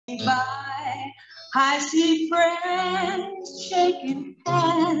by, I see friends shaking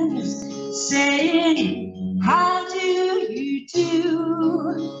hands, saying, how do you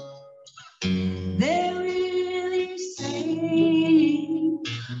do? They're really saying,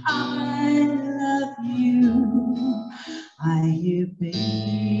 I love you. I hear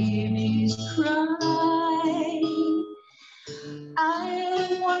babies cry.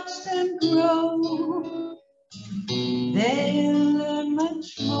 I watch them grow. They learn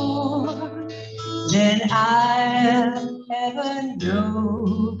much more than I'll ever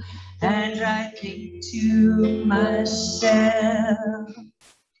know. And I think to myself,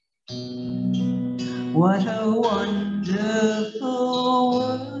 what a wonderful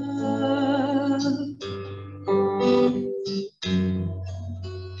world.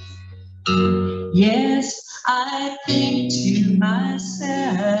 Yes, I think to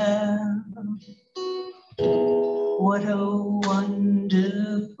myself, what a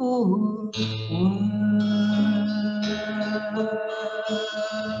wonderful world.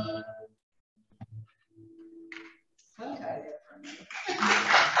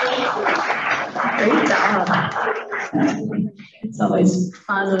 Great job. It's always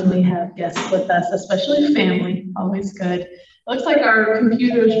fun when we have guests with us, especially family, always good. Looks like our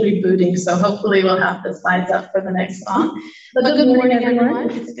computer's rebooting, so hopefully we'll have the slides up for the next song. But good morning, everyone.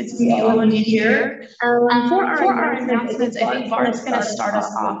 It's good to see all of you here. For our announcements, I think Bart's going to start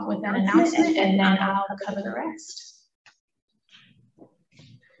us off with an announcement, and then I'll cover the rest.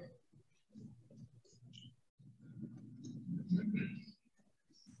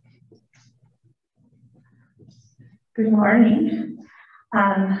 Good morning.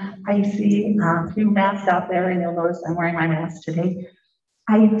 I see a few masks out there, and you'll notice I'm wearing my mask today.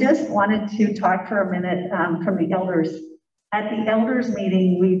 I just wanted to talk for a minute from the elders. At the elders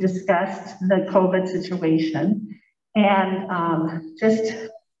meeting, we discussed the COVID situation and just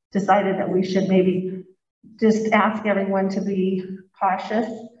decided that we should maybe just ask everyone to be cautious.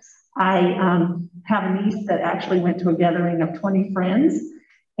 I have a niece that actually went to a gathering of 20 friends.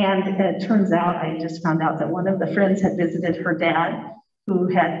 And it turns out, I just found out that one of the friends had visited her dad, who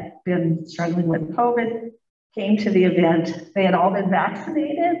had been struggling with COVID, came to the event. They had all been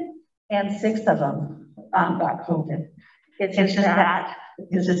vaccinated, and 6 of them got COVID. It's just that,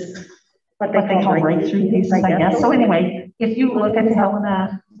 it's just what they call breakthrough cases, I guess. So anyway, if you look at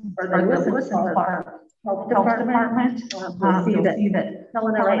Helena, or the Lewis Clark Health Department, you'll see that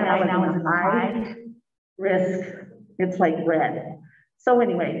Helena right now is in high risk. It's like red. So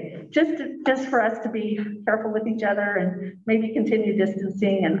anyway, just for us to be careful with each other and maybe continue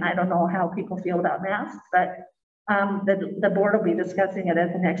distancing, and I don't know how people feel about masks, but the board will be discussing it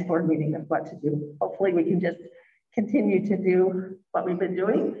at the next board meeting of what to do. Hopefully we can just continue to do what we've been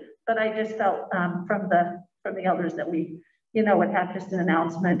doing, but I just felt from the elders that we, would have just an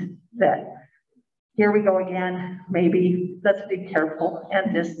announcement that here we go again, maybe let's be careful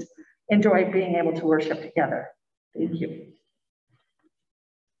and just enjoy being able to worship together. Thank you.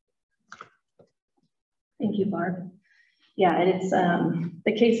 Thank you, Barb. Yeah, it's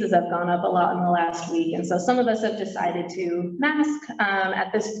the cases have gone up a lot in the last week, and so some of us have decided to mask.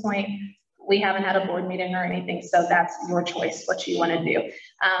 At this point, we haven't had a board meeting or anything, so that's your choice what you want to do.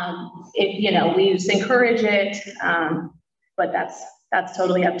 If we just encourage it, but that's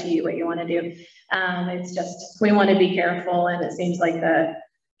totally up to you what you want to do. It's just we want to be careful, and it seems like the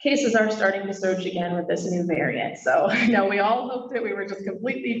cases are starting to surge again with this new variant. So, we all hoped that we were just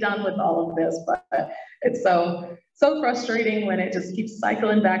completely done with all of this, but it's so frustrating when it just keeps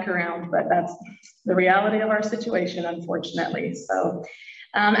cycling back around, but that's the reality of our situation, unfortunately. So,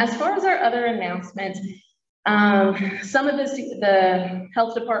 as far as our other announcements, some of the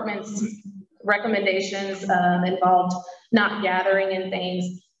health department's recommendations involved not gathering and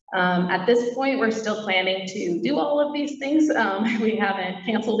things. At this point, we're still planning to do all of these things. We haven't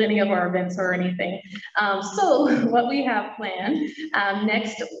canceled any of our events or anything. So what we have planned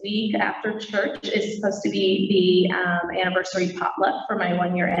next week after church is supposed to be the anniversary potluck for my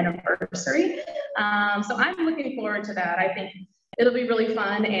 1-year anniversary. So I'm looking forward to that. I think it'll be really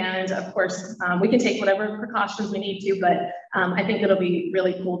fun, and of course, we can take whatever precautions we need to, but I think it'll be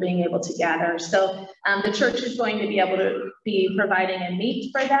really cool being able to gather. So the church is going to be able to be providing a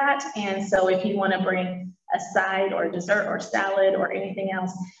meat for that, and so if you want to bring a side or dessert or salad or anything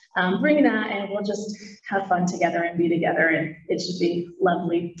else, bring that, and we'll just have fun together and be together, and it should be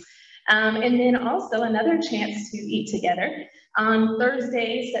lovely. And then also another chance to eat together on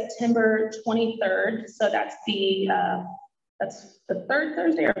Thursday, September 23rd. So that's the third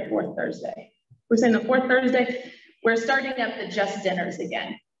Thursday or fourth Thursday? We're saying the fourth Thursday. We're starting up the Just Dinners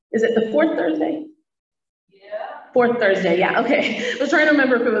again. Is it the fourth Thursday? Yeah. Fourth Thursday, yeah, okay. I was trying to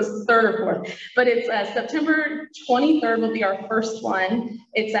remember if it was third or fourth, but it's September 23rd will be our first one.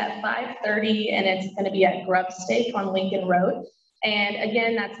 It's at 5:30 and it's gonna be at Grub Steak on Lincoln Road. And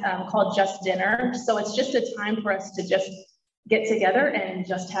again, that's called Just Dinner. So it's just a time for us to just get together and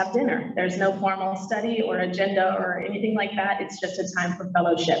just have dinner. There's no formal study or agenda or anything like that. It's just a time for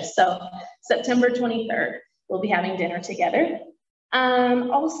fellowship. So September 23rd, we'll be having dinner together.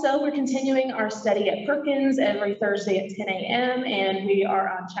 Also, we're continuing our study at Perkins every Thursday at 10 a.m. and we are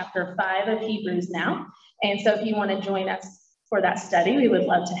on chapter 5 of Hebrews now. And so if you want to join us for that study, we would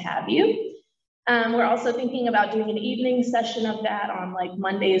love to have you. We're also thinking about doing an evening session of that on like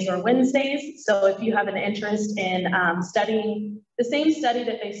Mondays or Wednesdays. So if you have an interest in studying the same study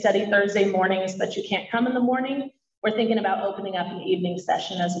that they study Thursday mornings, but you can't come in the morning, we're thinking about opening up an evening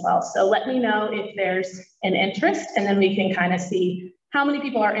session as well. So let me know if there's an interest, and then we can kind of see how many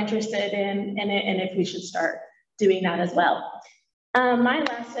people are interested in it and if we should start doing that as well. My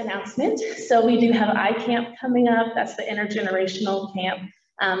last announcement, so we do have iCamp coming up. That's the intergenerational camp,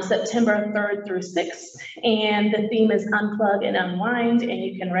 September 3rd through 6th. And the theme is Unplug and Unwind, and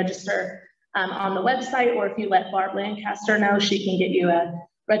you can register on the website, or if you let Barb Lancaster know, she can get you a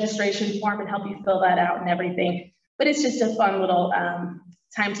registration form and help you fill that out and everything. But it's just a fun little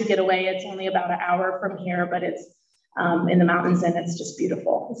time to get away. It's only about an hour from here, but it's in the mountains and it's just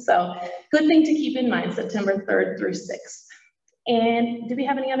beautiful. So good thing to keep in mind, September 3rd through 6th. And do we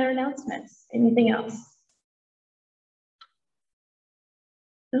have any other announcements? Anything else?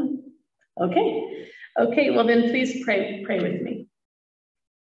 No? Okay. Okay, well then please pray with me.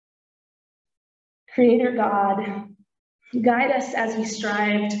 Creator God, guide us as we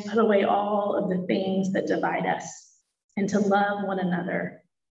strive to put away all of the things that divide us and to love one another,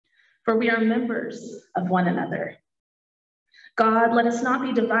 for we are members of one another. God, let us not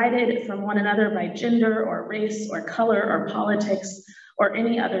be divided from one another by gender or race or color or politics or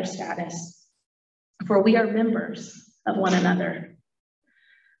any other status, for we are members of one another.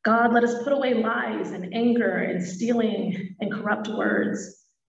 God, let us put away lies and anger and stealing and corrupt words,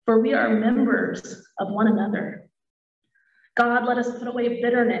 for we are members of one another. God, let us put away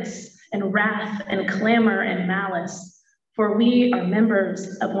bitterness and wrath and clamor and malice, for we are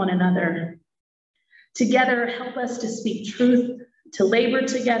members of one another. Together, help us to speak truth, to labor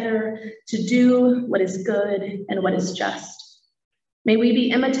together, to do what is good and what is just. May we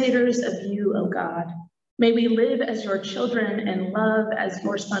be imitators of you, O God. May we live as your children and love as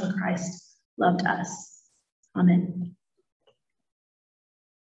your Son Christ loved us. Amen.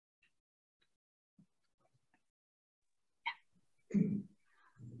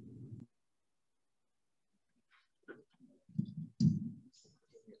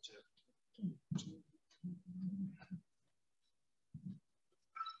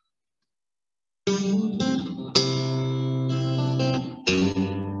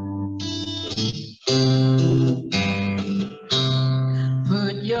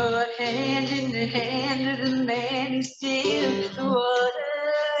 Put your hand in the hand of the man who stills the water.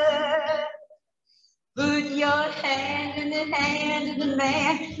 Put your hand in the hand of the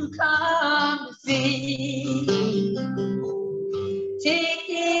man who calms the sea. Take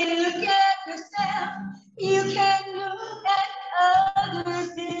a look at yourself. You can look at others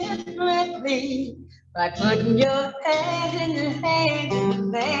differently by putting your hand in the hand of the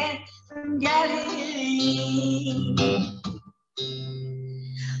man from Galilee.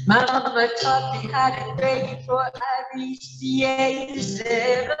 My mama taught me how to pray before I reached the age of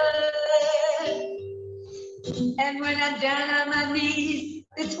 7. And when I'm down on my knees,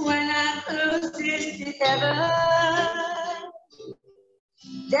 it's when I'm closest to heaven.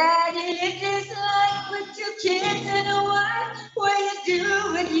 Daddy lived his life with 2 kids and a wife, where you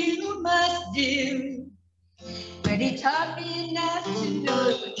do what you must do. But he taught me enough to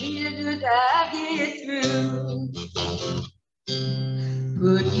know that Jesus would get through.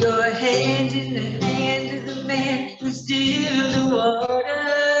 Put your hand in the hand of the man who stills the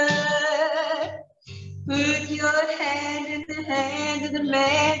water. Put your hand in the hand of the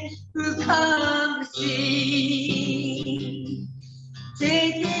man who calms the sea.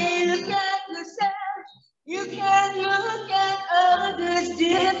 Take a look at yourself. You can look at others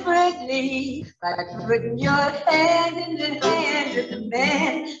differently by putting your hand in the hand of the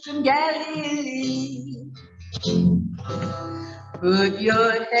man from Galilee. Put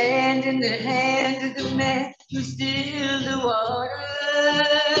your hand in the hand of the man who stills the water.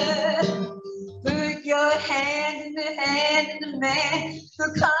 Put your hand in the hand of the man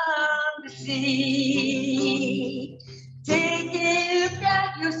who calms the sea. Take a look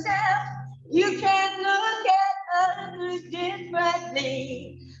at yourself. You can look at others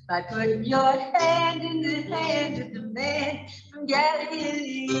differently by putting your hand in the hand hand to the man from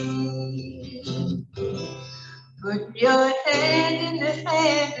Galilee. Put your hand in the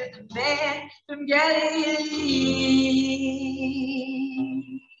hand of the man from Galilee.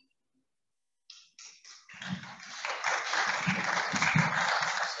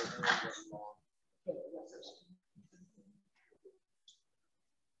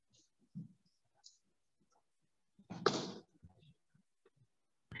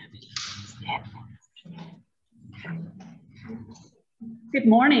 Good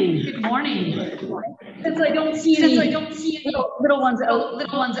morning. Good morning. Since I don't see any little ones out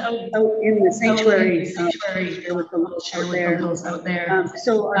in the sanctuary, there with the little littles out there.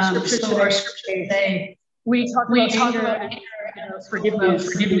 So our scripture today, we talk about anger,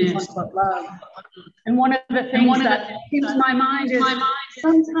 forgiveness, about love. And one of the things that came to my mind is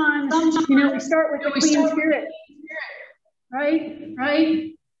sometimes, we start with a clean spirit,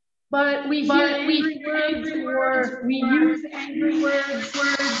 right? But we hear angry words, or we use angry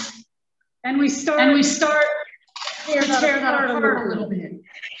words, and we start to tear that apart a little bit.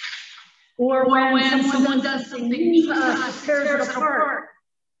 Or when someone does something mean to us, tears it apart.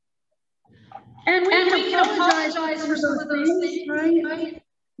 And we can apologize for those things, right?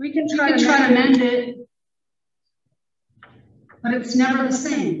 We can try to mend it, but it's never the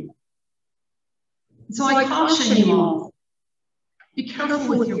same. So I caution you all. Be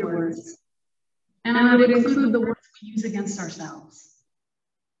careful with your words. And I would include the words we use against ourselves.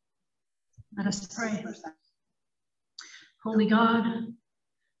 Let us pray. Holy God,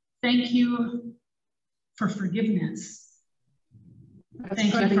 thank you for forgiveness.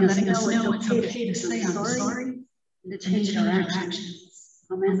 Thank you for letting us know it's okay to say I'm sorry and to change our actions.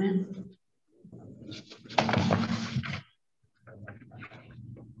 Amen.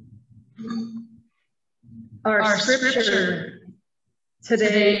 Our scripture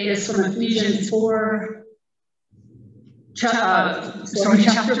today is from Ephesians 4, chapter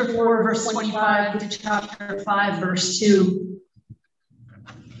 4, verse 25 to chapter 5, verse 2.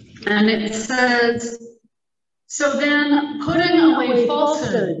 And it says, so then, putting away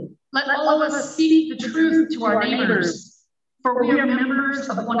falsehood, let all of us speak the truth to our neighbors, for we are members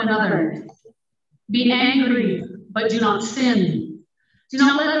of one another. Be angry, but do not sin. Do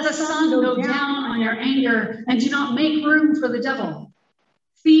not let the sun go down on your anger, and do not make room for the devil.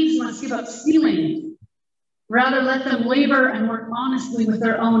 Thieves must give up stealing. Rather, let them labor and work honestly with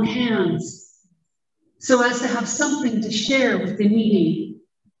their own hands, so as to have something to share with the needy.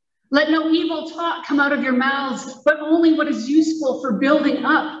 Let no evil talk come out of your mouths, but only what is useful for building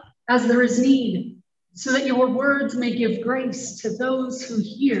up as there is need, so that your words may give grace to those who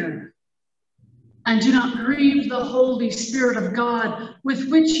hear. And do not grieve the Holy Spirit of God, with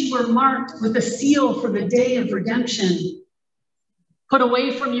which you were marked with a seal for the day of redemption. Put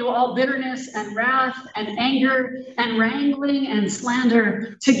away from you all bitterness and wrath and anger and wrangling and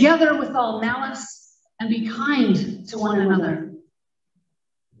slander, together with all malice, and be kind to one another.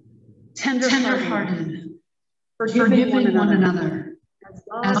 Tender-hearted, forgiving one another,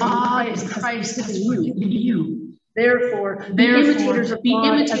 as God in Christ has forgiven you. Therefore, be imitators of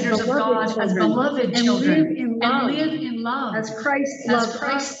God as beloved children, and live in love as Christ loved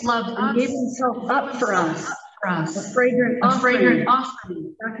us and gave himself up for us. A fragrant offering,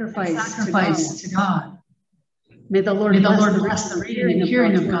 sacrifice to God. May the Lord bless the reading and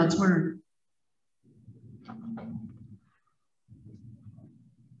hearing of God's word.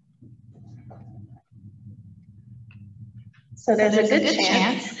 So there's a good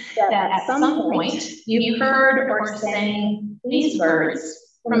chance that at some point you've heard or sang these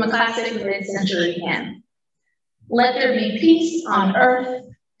words from a classic mid-century hymn. Let there be peace on earth,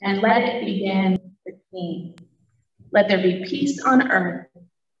 and let it begin with me. Let there be peace on earth,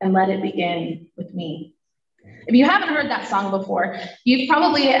 and let it begin with me. If you haven't heard that song before, you've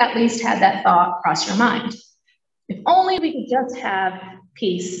probably at least had that thought cross your mind. If only we could just have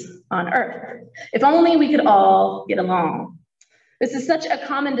peace on earth. If only we could all get along. This is such a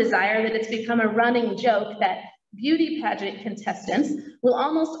common desire that it's become a running joke that beauty pageant contestants will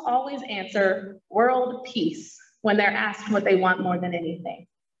almost always answer world peace when they're asked what they want more than anything.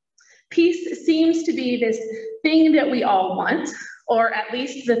 Peace seems to be this thing that we all want, or at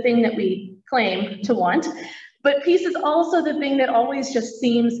least the thing that we claim to want. But peace is also the thing that always just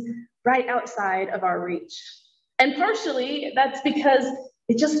seems right outside of our reach. And partially that's because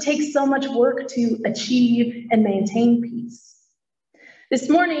it just takes so much work to achieve and maintain peace. This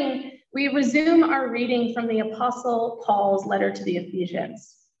morning, we resume our reading from the Apostle Paul's letter to the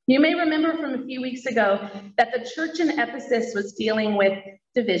Ephesians. You may remember from a few weeks ago that the church in Ephesus was dealing with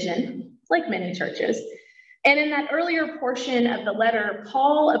division, like many churches. And in that earlier portion of the letter,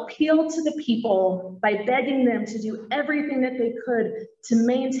 Paul appealed to the people by begging them to do everything that they could to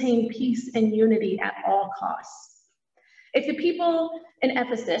maintain peace and unity at all costs. If the people in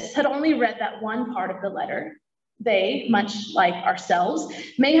Ephesus had only read that one part of the letter, they, much like ourselves,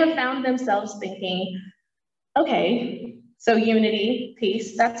 may have found themselves thinking, okay, so unity,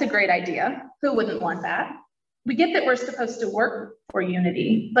 peace, that's a great idea. Who wouldn't want that? We get that we're supposed to work for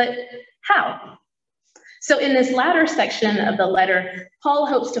unity, but how? So in this latter section of the letter, Paul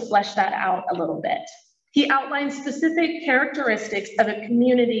hopes to flesh that out a little bit. He outlines specific characteristics of a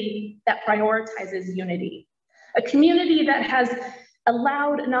community that prioritizes unity, a community that has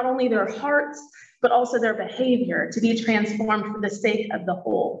allowed not only their hearts, but also their behavior to be transformed for the sake of the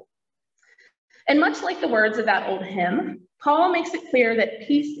whole. And much like the words of that old hymn, Paul makes it clear that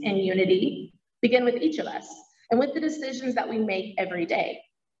peace and unity begin with each of us and with the decisions that we make every day.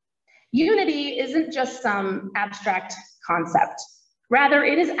 Unity isn't just some abstract concept. Rather,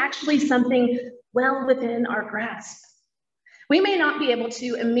 it is actually something well within our grasp. We may not be able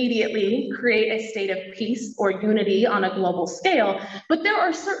to immediately create a state of peace or unity on a global scale, but there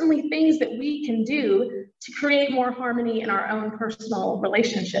are certainly things that we can do to create more harmony in our own personal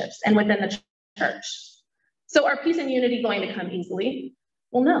relationships and within the church. So are peace and unity going to come easily?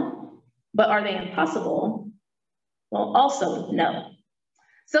 Well, no. But are they impossible? Well, also no.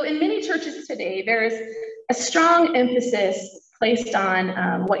 So in many churches today, there is a strong emphasis placed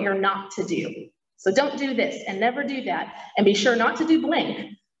on what you're not to do. So don't do this and never do that, and be sure not to do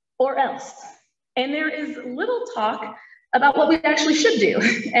blank or else. And there is little talk about what we actually should do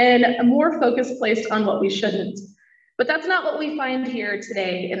and more focus placed on what we shouldn't. But that's not what we find here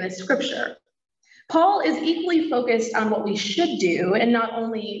today in this scripture. Paul is equally focused on what we should do and not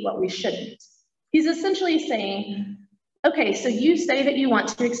only what we shouldn't. He's essentially saying, okay, so you say that you want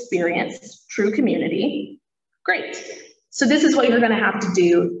to experience true community. Great. So this is what you're going to have to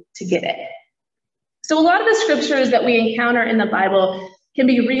do to get it. So a lot of the scriptures that we encounter in the Bible can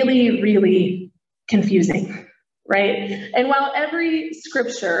be really, really confusing, right? And while every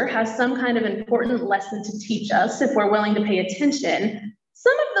scripture has some kind of important lesson to teach us, if we're willing to pay attention,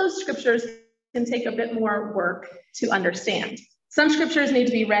 some of those scriptures can take a bit more work to understand. Some scriptures need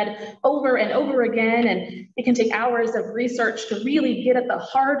to be read over and over again, and it can take hours of research to really get at the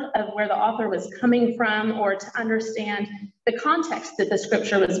heart of where the author was coming from or to understand the context that the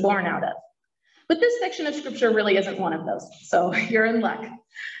scripture was born out of. But this section of scripture really isn't one of those, so you're in luck.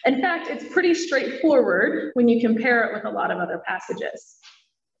 In fact, it's pretty straightforward when you compare it with a lot of other passages.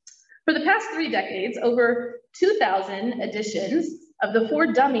 For the past 3 decades, over 2,000 editions of the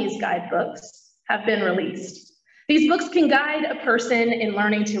 4 Dummies guidebooks have been released. These books can guide a person in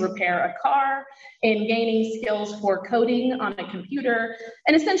learning to repair a car, in gaining skills for coding on a computer,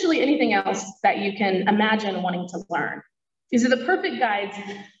 and essentially anything else that you can imagine wanting to learn. These are the perfect guides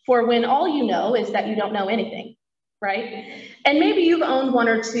for when all you know is that you don't know anything, right? And maybe you've owned 1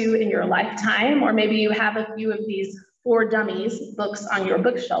 or 2 in your lifetime, or maybe you have a few of these 4 Dummies books on your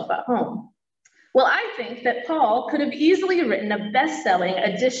bookshelf at home. Well, I think that Paul could have easily written a best-selling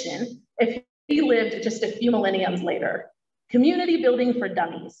edition if he lived just a few millenniums later. Community building for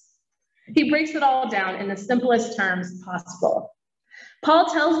dummies. He breaks it all down in the simplest terms possible. Paul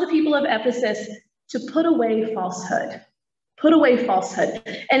tells the people of Ephesus to put away falsehood. Put away falsehood,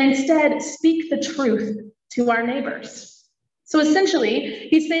 and instead speak the truth to our neighbors. So essentially,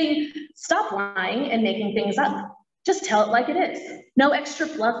 he's saying, stop lying and making things up. Just tell it like it is. No extra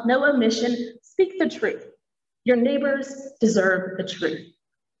fluff, no omission. Speak the truth. Your neighbors deserve the truth.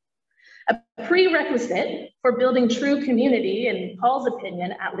 A prerequisite for building true community, in Paul's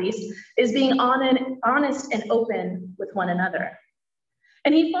opinion at least, is being honest and open with one another.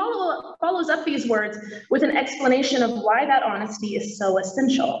 And he follows up these words with an explanation of why that honesty is so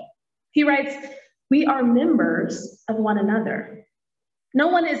essential. He writes, we are members of one another. No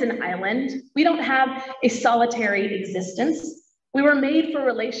one is an island. We don't have a solitary existence. We were made for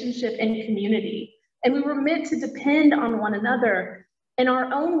relationship and community, and we were meant to depend on one another. And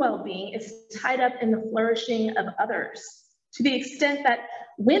our own well-being is tied up in the flourishing of others, to the extent that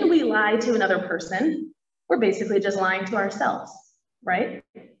when we lie to another person, we're basically just lying to ourselves, right?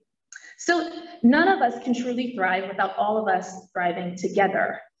 So none of us can truly thrive without all of us thriving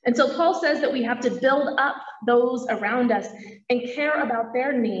together. And so Paul says that we have to build up those around us and care about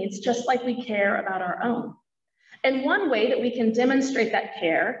their needs just like we care about our own. And one way that we can demonstrate that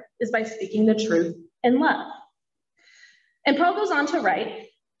care is by speaking the truth in love. And Paul goes on to write,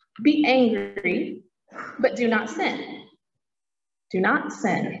 be angry, but do not sin. Do not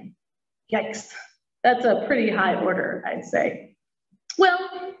sin. Yikes, that's a pretty high order, I'd say.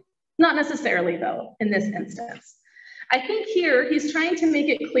 Well, Not necessarily, though, in this instance. I think here he's trying to make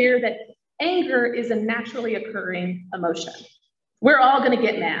it clear that anger is a naturally occurring emotion. We're all going to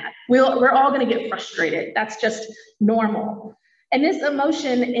get mad. We're all going to get frustrated. That's just normal. And this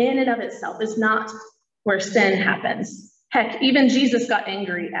emotion in and of itself is not where sin happens. Heck, even Jesus got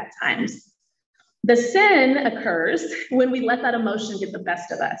angry at times. The sin occurs when we let that emotion get the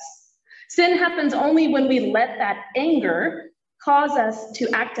best of us. Sin happens only when we let that anger cause us to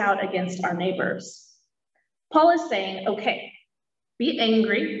act out against our neighbors. Paul is saying, okay, be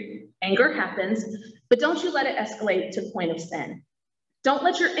angry, anger happens, but don't you let it escalate to the point of sin. Don't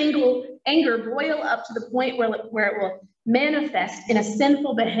let your anger boil up to the point where it will manifest in a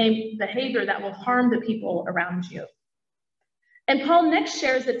sinful behavior that will harm the people around you. And Paul next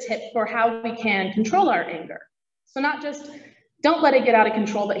shares a tip for how we can control our anger. So not just don't let it get out of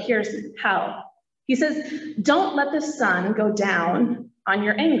control, but here's how. He says, don't let the sun go down on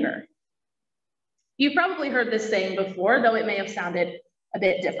your anger. You've probably heard this saying before, though it may have sounded a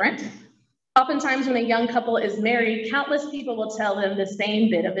bit different. Oftentimes when a young couple is married, countless people will tell them the same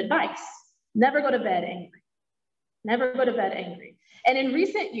bit of advice. Never go to bed angry. Never go to bed angry. And in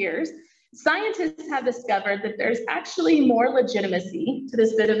recent years, scientists have discovered that there's actually more legitimacy to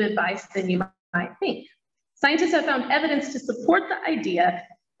this bit of advice than you might think. Scientists have found evidence to support the idea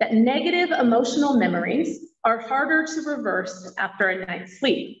that negative emotional memories are harder to reverse after a night's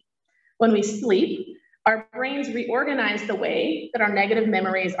sleep. When we sleep, our brains reorganize the way that our negative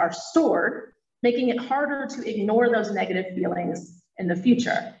memories are stored, making it harder to ignore those negative feelings in the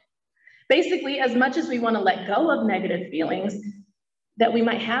future. Basically, as much as we want to let go of negative feelings that we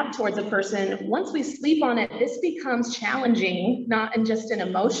might have towards a person, once we sleep on it, this becomes challenging, not in just an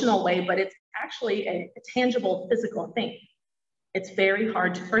emotional way, but it's actually a tangible physical thing. It's very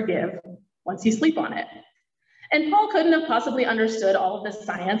hard to forgive once you sleep on it. And Paul couldn't have possibly understood all of the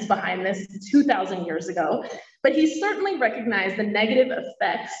science behind this 2,000 years ago, but he certainly recognized the negative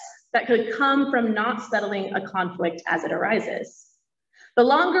effects that could come from not settling a conflict as it arises. The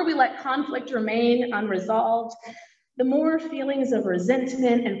longer we let conflict remain unresolved, the more feelings of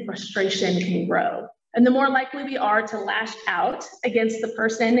resentment and frustration can grow, and the more likely we are to lash out against the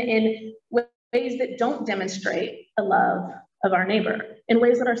person in ways that don't demonstrate the love of our neighbor, in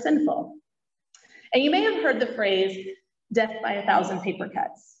ways that are sinful. And you may have heard the phrase, death by 1,000 paper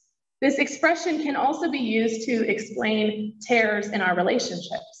cuts. This expression can also be used to explain tears in our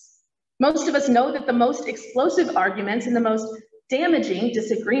relationships. Most of us know that the most explosive arguments and the most damaging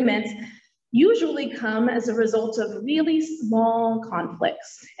disagreements usually come as a result of really small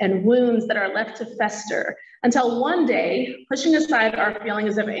conflicts and wounds that are left to fester until one day, pushing aside our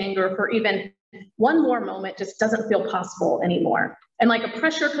feelings of anger for even one more moment just doesn't feel possible anymore. And like a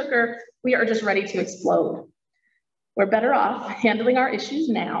pressure cooker, we are just ready to explode. We're better off handling our issues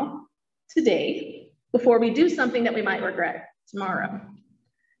now, today, before we do something that we might regret tomorrow.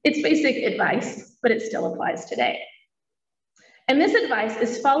 It's basic advice, but it still applies today. And this advice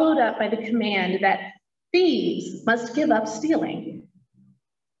is followed up by the command that thieves must give up stealing.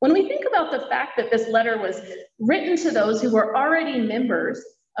 When we think about the fact that this letter was written to those who were already members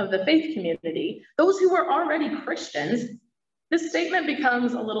of the faith community, those who were already Christians, this statement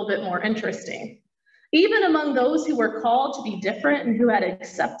becomes a little bit more interesting. Even among those who were called to be different and who had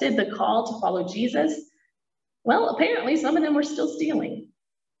accepted the call to follow Jesus, well, apparently some of them were still stealing,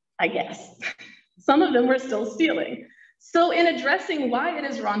 I guess. Some of them were still stealing. So in addressing why it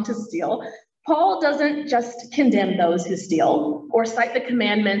is wrong to steal, Paul doesn't just condemn those who steal or cite the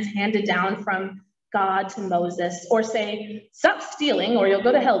commandments handed down from God to Moses or say, stop stealing or you'll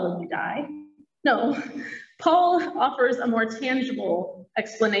go to hell when you die. No, Paul offers a more tangible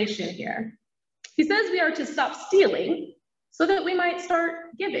explanation here. He says we are to stop stealing so that we might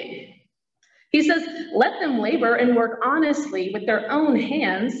start giving. He says, let them labor and work honestly with their own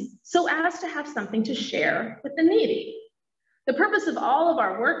hands so as to have something to share with the needy. The purpose of all of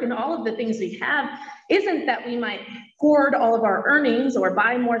our work and all of the things we have isn't that we might hoard all of our earnings or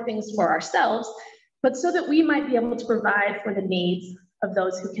buy more things for ourselves, but so that we might be able to provide for the needs of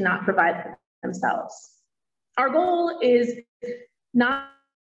those who cannot provide for themselves. Our goal is not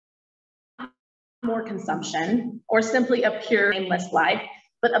more consumption or simply a pure, aimless life,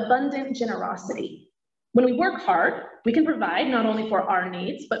 but abundant generosity. When we work hard, we can provide not only for our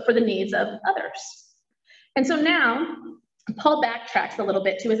needs, but for the needs of others. And so now, Paul backtracks a little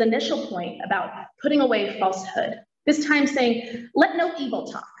bit to his initial point about putting away falsehood, this time saying, let no evil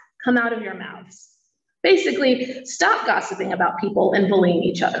talk come out of your mouths. Basically, stop gossiping about people and bullying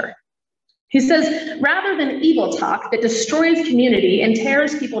each other. He says, rather than evil talk that destroys community and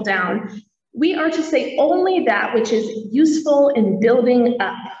tears people down, we are to say only that which is useful in building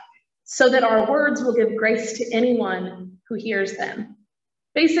up, so that our words will give grace to anyone who hears them.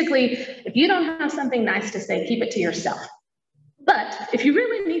 Basically, if you don't have something nice to say, keep it to yourself. But if you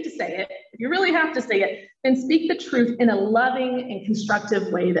really need to say it, if you really have to say it, then speak the truth in a loving and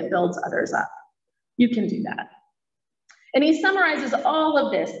constructive way that builds others up. You can do that. And he summarizes all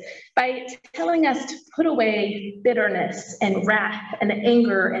of this by telling us to put away bitterness and wrath and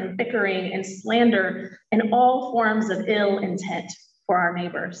anger and bickering and slander and all forms of ill intent for our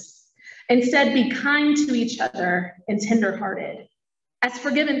neighbors. Instead, be kind to each other and tenderhearted. As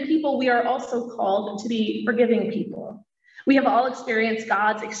forgiven people, we are also called to be forgiving people. We have all experienced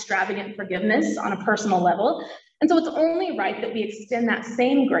God's extravagant forgiveness on a personal level, and so it's only right that we extend that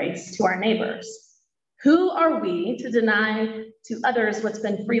same grace to our neighbors. Who are we to deny to others what's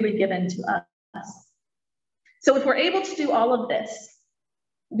been freely given to us? So if we're able to do all of this,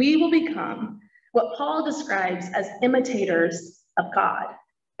 we will become what Paul describes as imitators of God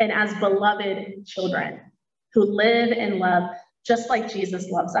and as beloved children who live and love just like Jesus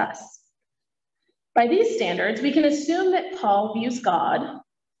loves us. By these standards, we can assume that Paul views God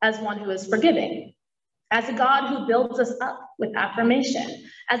as one who is forgiving, as a God who builds us up with affirmation,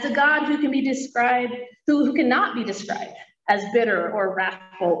 as a God who can be described, who cannot be described as bitter or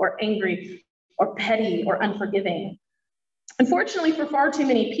wrathful or angry or petty or unforgiving. Unfortunately, for far too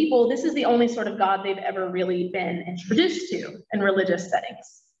many people, this is the only sort of God they've ever really been introduced to in religious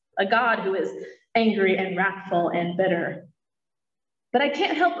settings, a God who is angry and wrathful and bitter. But I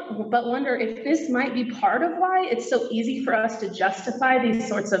can't help but wonder if this might be part of why it's so easy for us to justify these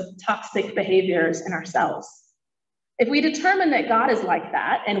sorts of toxic behaviors in ourselves. If we determine that God is like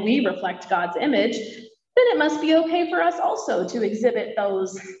that and we reflect God's image, then it must be okay for us also to exhibit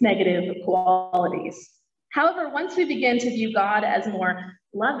those negative qualities. However, once we begin to view God as more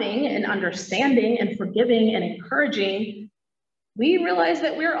loving and understanding and forgiving and encouraging, we realize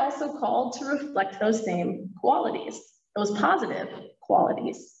that we're also called to reflect those same qualities, those positive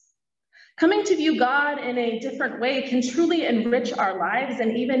qualities. Coming to view God in a different way can truly enrich our lives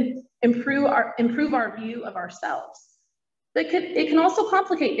and even improve our view of ourselves. But it can also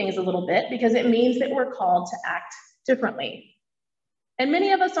complicate things a little bit because it means that we're called to act differently. And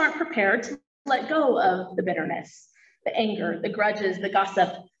many of us aren't prepared to let go of the bitterness, the anger, the grudges, the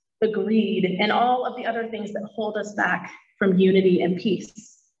gossip, the greed, and all of the other things that hold us back from unity and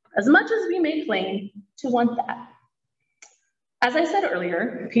peace, as much as we may claim to want that. As I said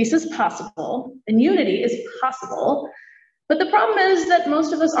earlier, peace is possible and unity is possible, but the problem is that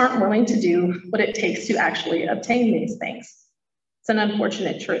most of us aren't willing to do what it takes to actually obtain these things. It's an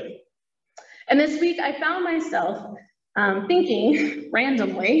unfortunate truth. And this week I found myself thinking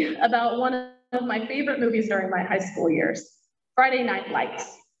randomly about one of my favorite movies during my high school years, Friday Night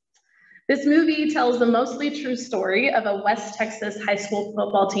Lights. This movie tells the mostly true story of a West Texas high school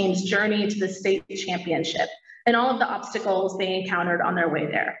football team's journey to the state championship and all of the obstacles they encountered on their way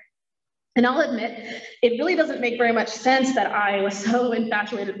there. And I'll admit, it really doesn't make very much sense that I was so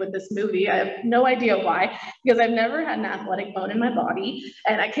infatuated with this movie. I have no idea why, because I've never had an athletic bone in my body,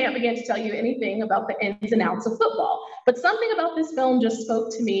 and I can't begin to tell you anything about the ins and outs of football. But something about this film just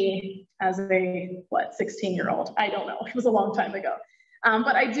spoke to me as a, 16-year-old? I don't know, it was a long time ago.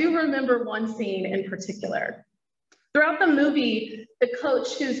 But I do remember one scene in particular. Throughout the movie, the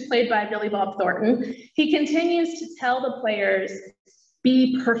coach, who's played by Billy Bob Thornton, he continues to tell the players,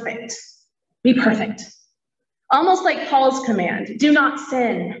 be perfect, be perfect. Almost like Paul's command, do not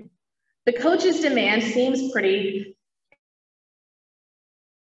sin. The coach's demand seems pretty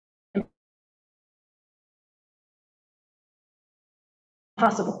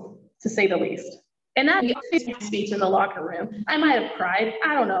impossible, to say the least. And that speech in the locker room, I might have cried.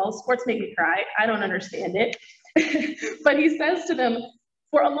 I don't know, sports make me cry. I don't understand it. But he says to them,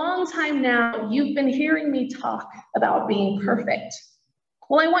 for a long time now, you've been hearing me talk about being perfect.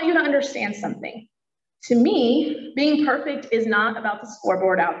 Well, I want you to understand something. To me, being perfect is not about the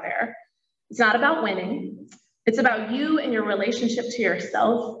scoreboard out there. It's not about winning. It's about you and your relationship to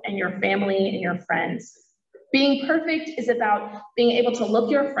yourself and your family and your friends. Being perfect is about being able to look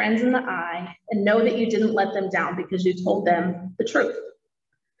your friends in the eye and know that you didn't let them down because you told them the truth.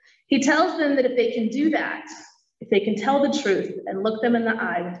 He tells them that if they can do that, if they can tell the truth and look them in the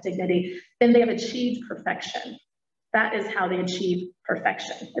eye with dignity, then they have achieved perfection. That is how they achieve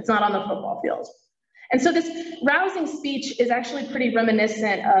perfection. It's not on the football field. And so this rousing speech is actually pretty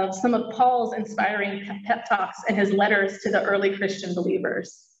reminiscent of some of Paul's inspiring pep talks and his letters to the early Christian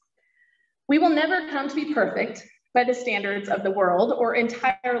believers. We will never come to be perfect by the standards of the world or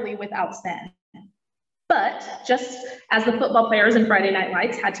entirely without sin. But just as the football players in Friday Night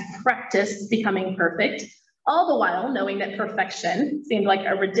Lights had to practice becoming perfect, All the while knowing that perfection seemed like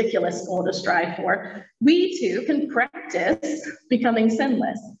a ridiculous goal to strive for, we too can practice becoming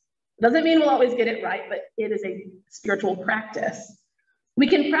sinless. Doesn't mean we'll always get it right, but it is a spiritual practice. We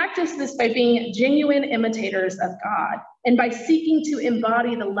can practice this by being genuine imitators of God and by seeking to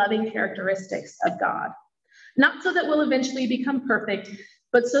embody the loving characteristics of God. Not so that we'll eventually become perfect,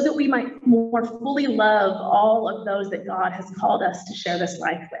 but so that we might more fully love all of those that God has called us to share this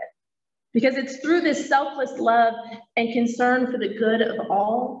life with. Because it's through this selfless love and concern for the good of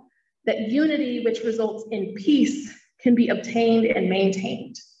all that unity, which results in peace, can be obtained and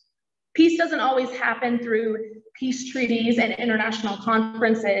maintained. Peace doesn't always happen through peace treaties and international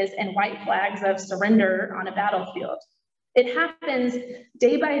conferences and white flags of surrender on a battlefield. It happens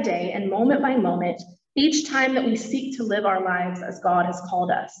day by day and moment by moment, each time that we seek to live our lives as God has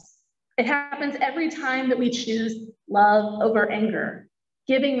called us. It happens every time that we choose love over anger,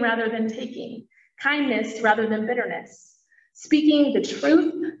 giving rather than taking, kindness rather than bitterness, speaking the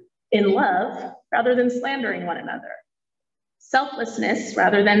truth in love rather than slandering one another, selflessness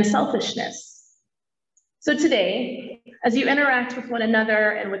rather than selfishness. So today, as you interact with one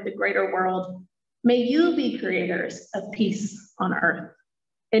another and with the greater world, may you be creators of peace on earth,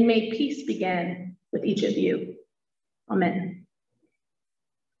 and may peace begin with each of you. Amen.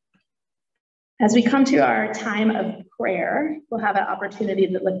 As we come to our time of prayer, we'll have an opportunity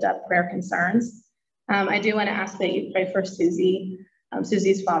to lift up prayer concerns. I do want to ask that you pray for Susie.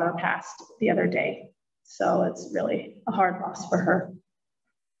 Susie's father passed the other day, so it's really a hard loss for her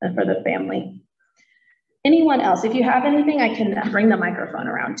and for the family. Anyone else? If you have anything, I can bring the microphone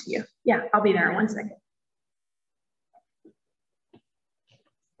around to you. Yeah, I'll be there in 1 second.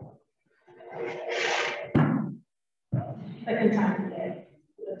 Second time today.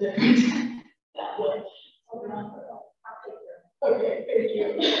 Okay, thank you.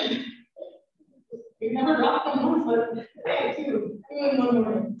 You never rocked them once, but thank you.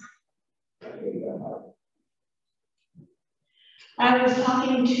 I was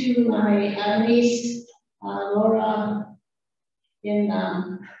talking to my niece, Laura, in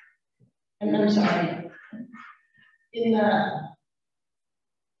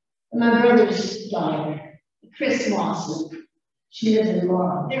my brother's daughter, Chris Lawson. She lives in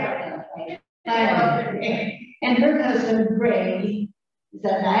Laurel. And her husband, Ray, is a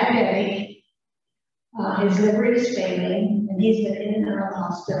diabetic. His liver is failing, and he's been in and out of the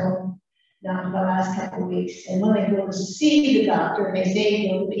hospital now for the last couple of weeks. And when they go to see the doctor, they say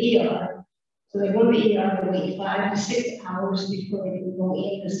go to the ER. So they go to the ER, they wait 5 to 6 hours before they can go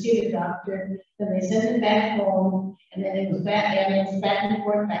in to see the doctor. Then they send it back home, and then it goes back, and it's back and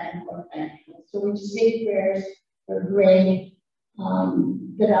forth, back and forth, back and forth. So we just say prayers for Ray.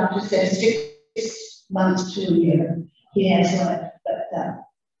 The doctor says 6 months to a year. He has left, but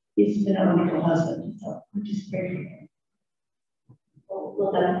he's been a wonderful husband, so I'm just praying for him.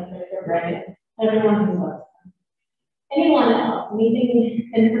 We'll definitely pray for Ray. Everyone who loves him. Anyone else? Anything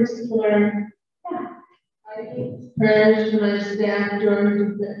in particular? Yeah. I think prayers for my staff,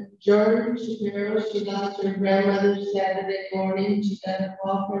 George Shapiro. She lost her grandmother Saturday morning. She got a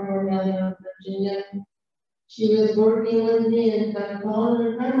call from her mother in Virginia. She was working with me and got a call and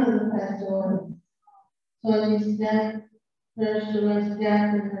her grandmother passed away. So I just staff, prayers for my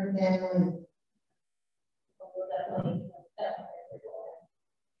staff and her family.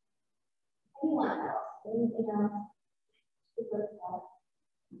 Anyone else? Anything else?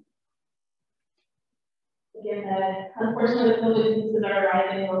 Again, unfortunately, COVID cases are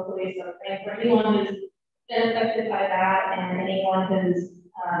rising locally, so praying for anyone who's been affected by that and anyone who's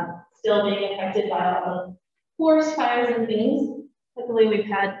still being affected by all the forest fires and things. Luckily, we've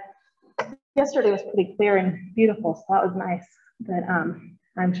had, yesterday was pretty clear and beautiful, so that was nice. But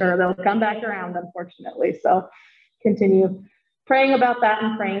I'm sure they'll come back around, unfortunately. So continue praying about that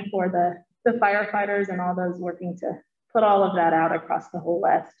and praying for the firefighters and all those working to put all of that out across the whole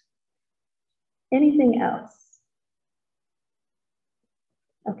West. Anything else?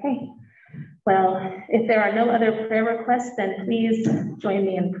 Okay. Well, if there are no other prayer requests, then please join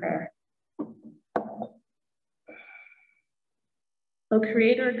me in prayer. O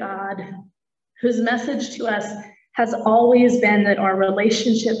Creator God, whose message to us has always been that our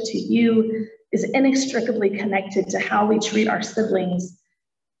relationship to you is inextricably connected to how we treat our siblings,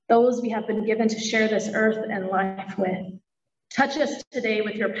 those we have been given to share this earth and life with. Touch us today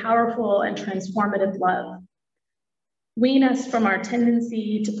with your powerful and transformative love. Wean us from our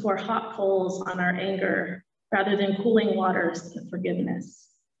tendency to pour hot coals on our anger rather than cooling waters of forgiveness.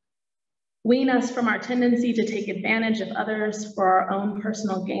 Wean us from our tendency to take advantage of others for our own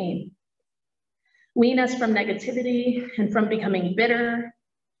personal gain. Wean us from negativity and from becoming bitter,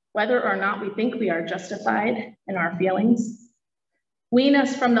 whether or not we think we are justified in our feelings. Wean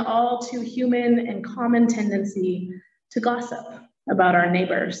us from the all too human and common tendency to gossip about our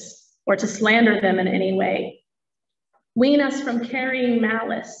neighbors or to slander them in any way. Wean us from carrying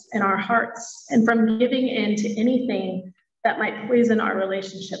malice in our hearts and from giving in to anything that might poison our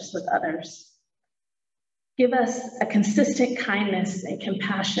relationships with others. Give us a consistent kindness and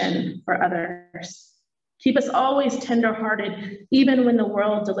compassion for others. Keep us always tender-hearted, even when the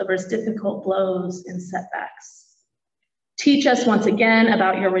world delivers difficult blows and setbacks. Teach us once again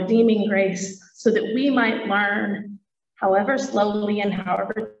about your redeeming grace so that we might learn, however slowly and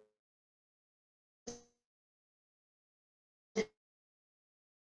however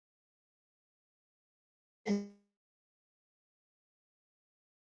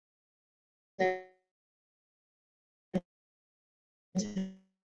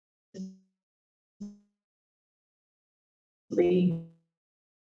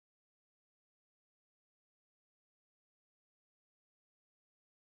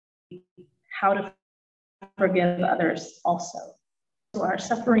how to forgive others also who are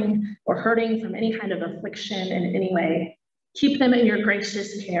suffering or hurting from any kind of affliction in any way. Keep them in your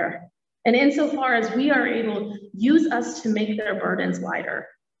gracious care. And insofar as we are able, use us to make their burdens lighter.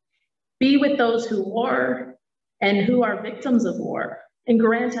 Be with those who war and who are victims of war, and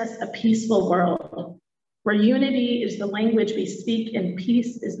grant us a peaceful world where unity is the language we speak and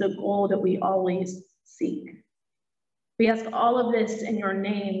peace is the goal that we always seek. We ask all of this in your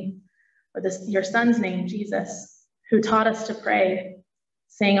name, or your son's name, Jesus, who taught us to pray,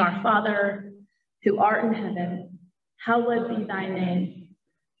 saying, "Our Father, who art in heaven, hallowed be thy name.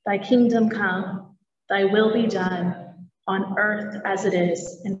 Thy kingdom come, thy will be done on earth as it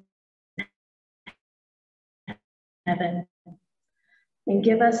is in heaven. And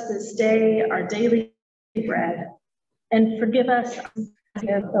give us this day our daily bread, and forgive us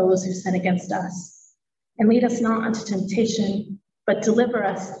those who sin against us. And lead us not into temptation, but deliver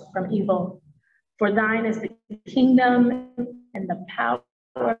us from evil. For thine is the kingdom and the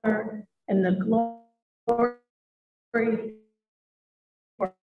power and the glory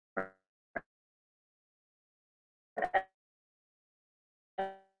forever.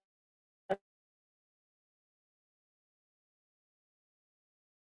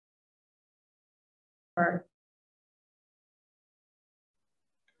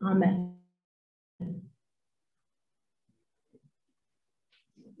 Amen.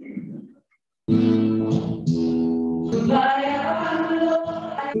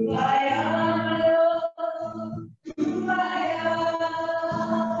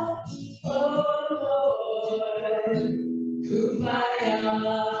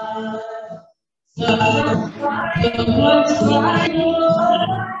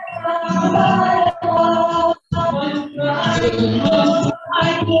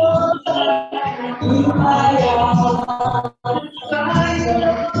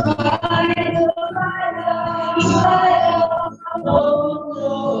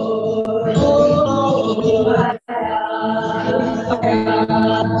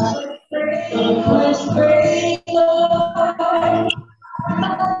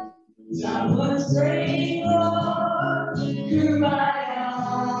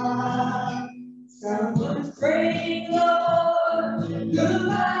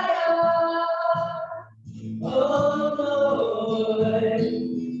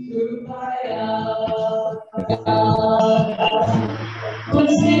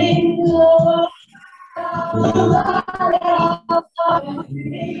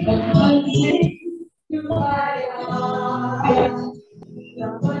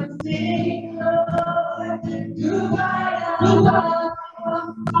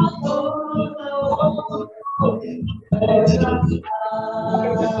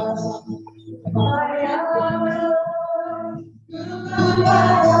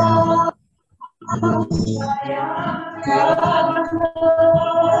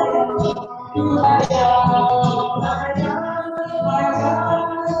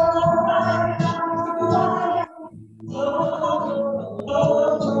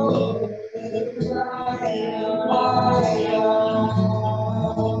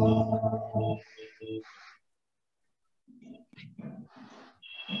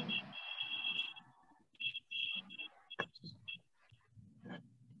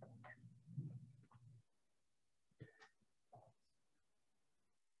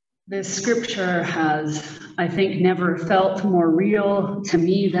 This scripture has, I think, never felt more real to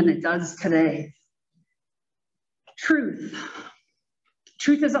me than it does today. Truth.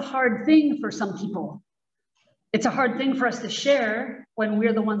 Truth is a hard thing for some people. It's a hard thing for us to share when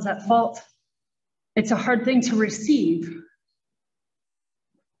we're the ones at fault. It's a hard thing to receive.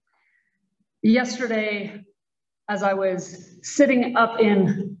 Yesterday, as I was sitting up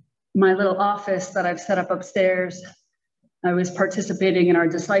in my little office that I've set up upstairs, I was participating in our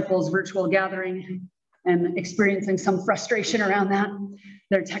disciples virtual gathering and experiencing some frustration around that.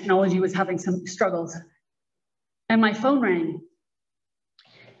 Their technology was having some struggles. And my phone rang.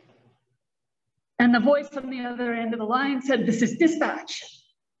 And the voice on the other end of the line said, "This is dispatch."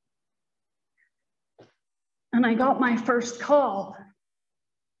 And I got my first call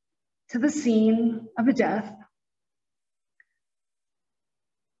to the scene of a death.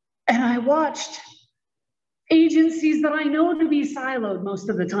 And I watched agencies that I know to be siloed most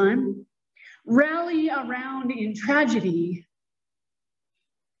of the time rally around in tragedy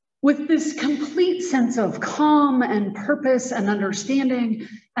with this complete sense of calm and purpose and understanding,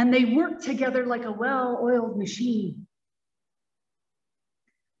 and they work together like a well-oiled machine.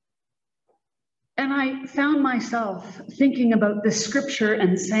 And I found myself thinking about this scripture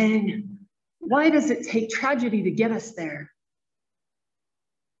and saying, why does it take tragedy to get us there?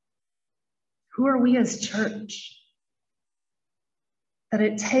 Who are we as church? That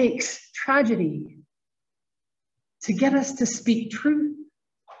it takes tragedy to get us to speak truth,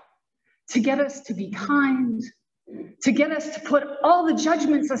 to get us to be kind, to get us to put all the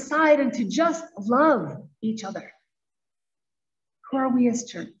judgments aside and to just love each other. Who are we as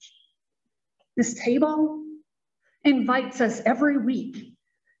church? This table invites us every week,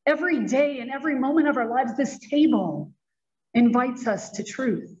 every day, and every moment of our lives. This table invites us to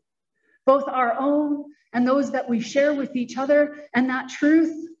truth, both our own and those that we share with each other. And that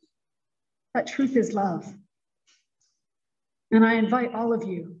truth is love. And I invite all of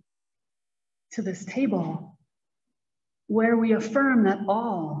you to this table where we affirm that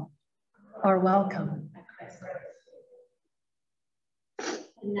all are welcome.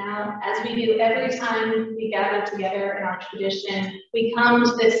 And now, as we do every time we gather together in our tradition, we come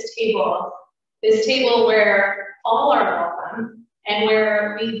to this table where all are welcome and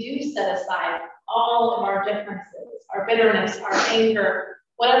where we do set aside all of our differences, our bitterness, our anger,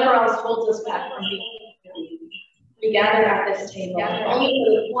 whatever else holds us back from being. We gather at this table only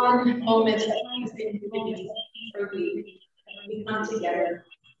for one moment of peace and unity per week. We come together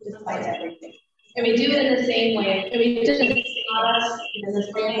despite everything. And we do it in the same way. And we just taught us in the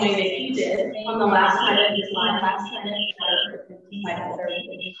same way that he did on the last night of his life,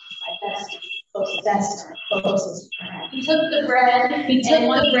 closest friend. He took the bread, and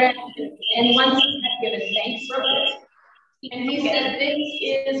once he had given thanks for it, and he said, "This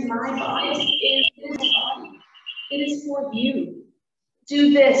is my body, it is body. It is for you.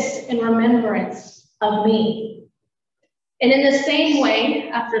 Do this in remembrance of me." And in the same way,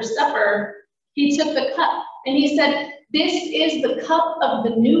 after supper, he took the cup and he said, "This is the cup of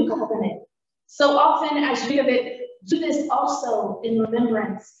the new covenant. So often as you give it, do this also in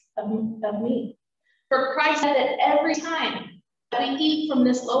remembrance of me. For Christ said that every time that we eat from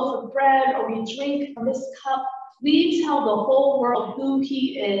this loaf of bread or we drink from this cup, we tell the whole world who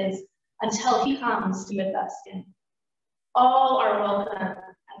he is until he comes to be with us again." All are welcome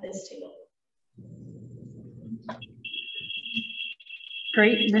at this table.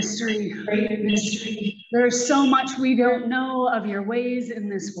 Great mystery. Great mystery. There's so much we don't know of your ways in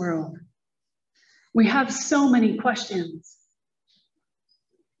this world. We have so many questions.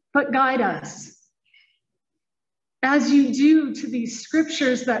 But guide us, as you do to these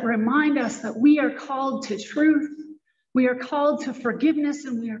scriptures that remind us that we are called to truth, we are called to forgiveness,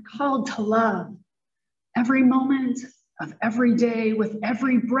 and we are called to love every moment of every day with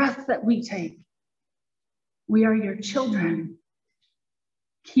every breath that we take. We are your children.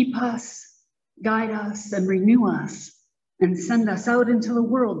 Keep us, guide us, and renew us, and send us out into the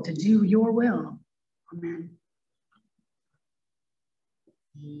world to do your will. Amen.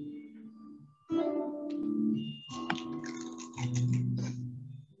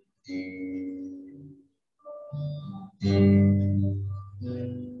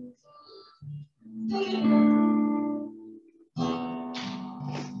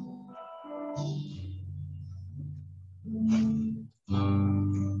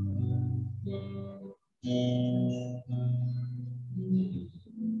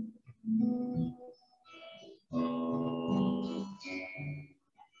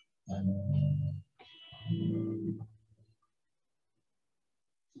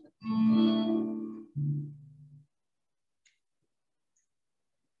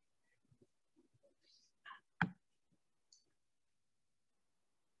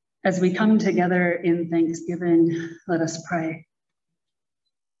 As we come together in thanksgiving, let us pray.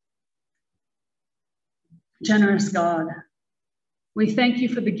 Generous God, we thank you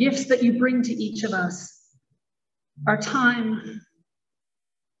for the gifts that you bring to each of us, our time,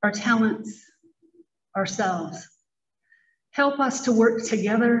 our talents, ourselves. Help us to work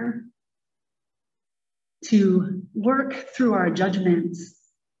together, to work through our judgments,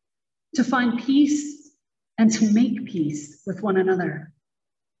 to find peace and to make peace with one another.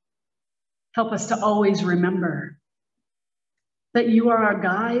 Help us to always remember that you are our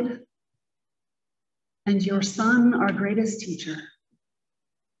guide and your Son, our greatest teacher.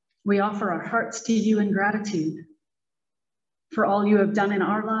 We offer our hearts to you in gratitude for all you have done in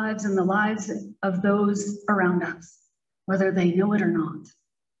our lives and the lives of those around us, whether they know it or not,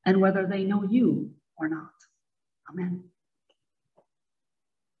 and whether they know you or not. Amen.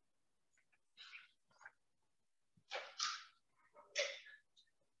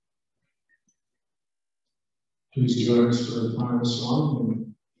 Please join us for the final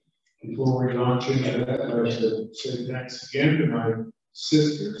song. And before we launch into that, I'd like to say thanks again to my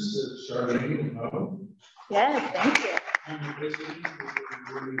sisters, Charlene and Mo. Yes, thank you. And the visitors,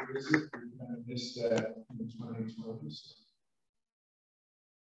 we really visit. We kind of missed that in 2020. So.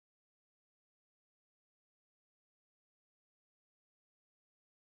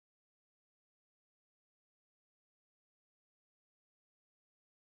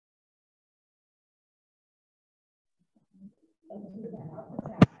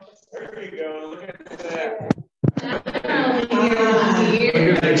 There you go. Look at that. Look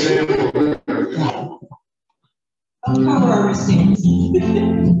at an example.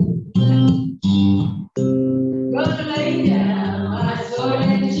 Gonna lay down my sword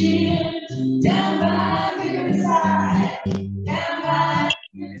and shield down by the riverside, down by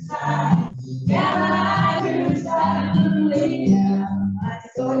the riverside, down by the riverside. Gonna lay down my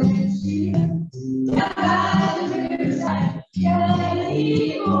sword and shield down by the riverside. Can't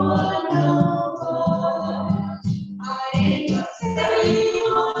leave one no more. I ain't gonna stay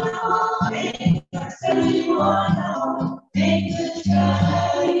one more. Ain't gonna stay one more. Ain't gonna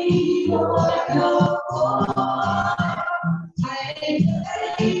stay one more. I ain't gonna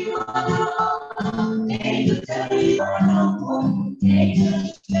stay one more. Ain't gonna stay one more. Ain't gonna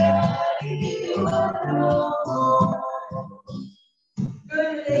stay one more.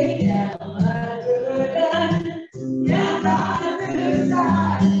 Gonna lay down my burden down by the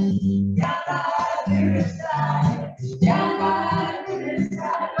riverside, down by the riverside, down by the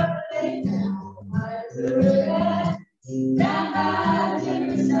riverside. Gonna lay down my burden down by the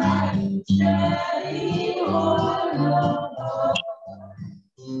riverside, study more.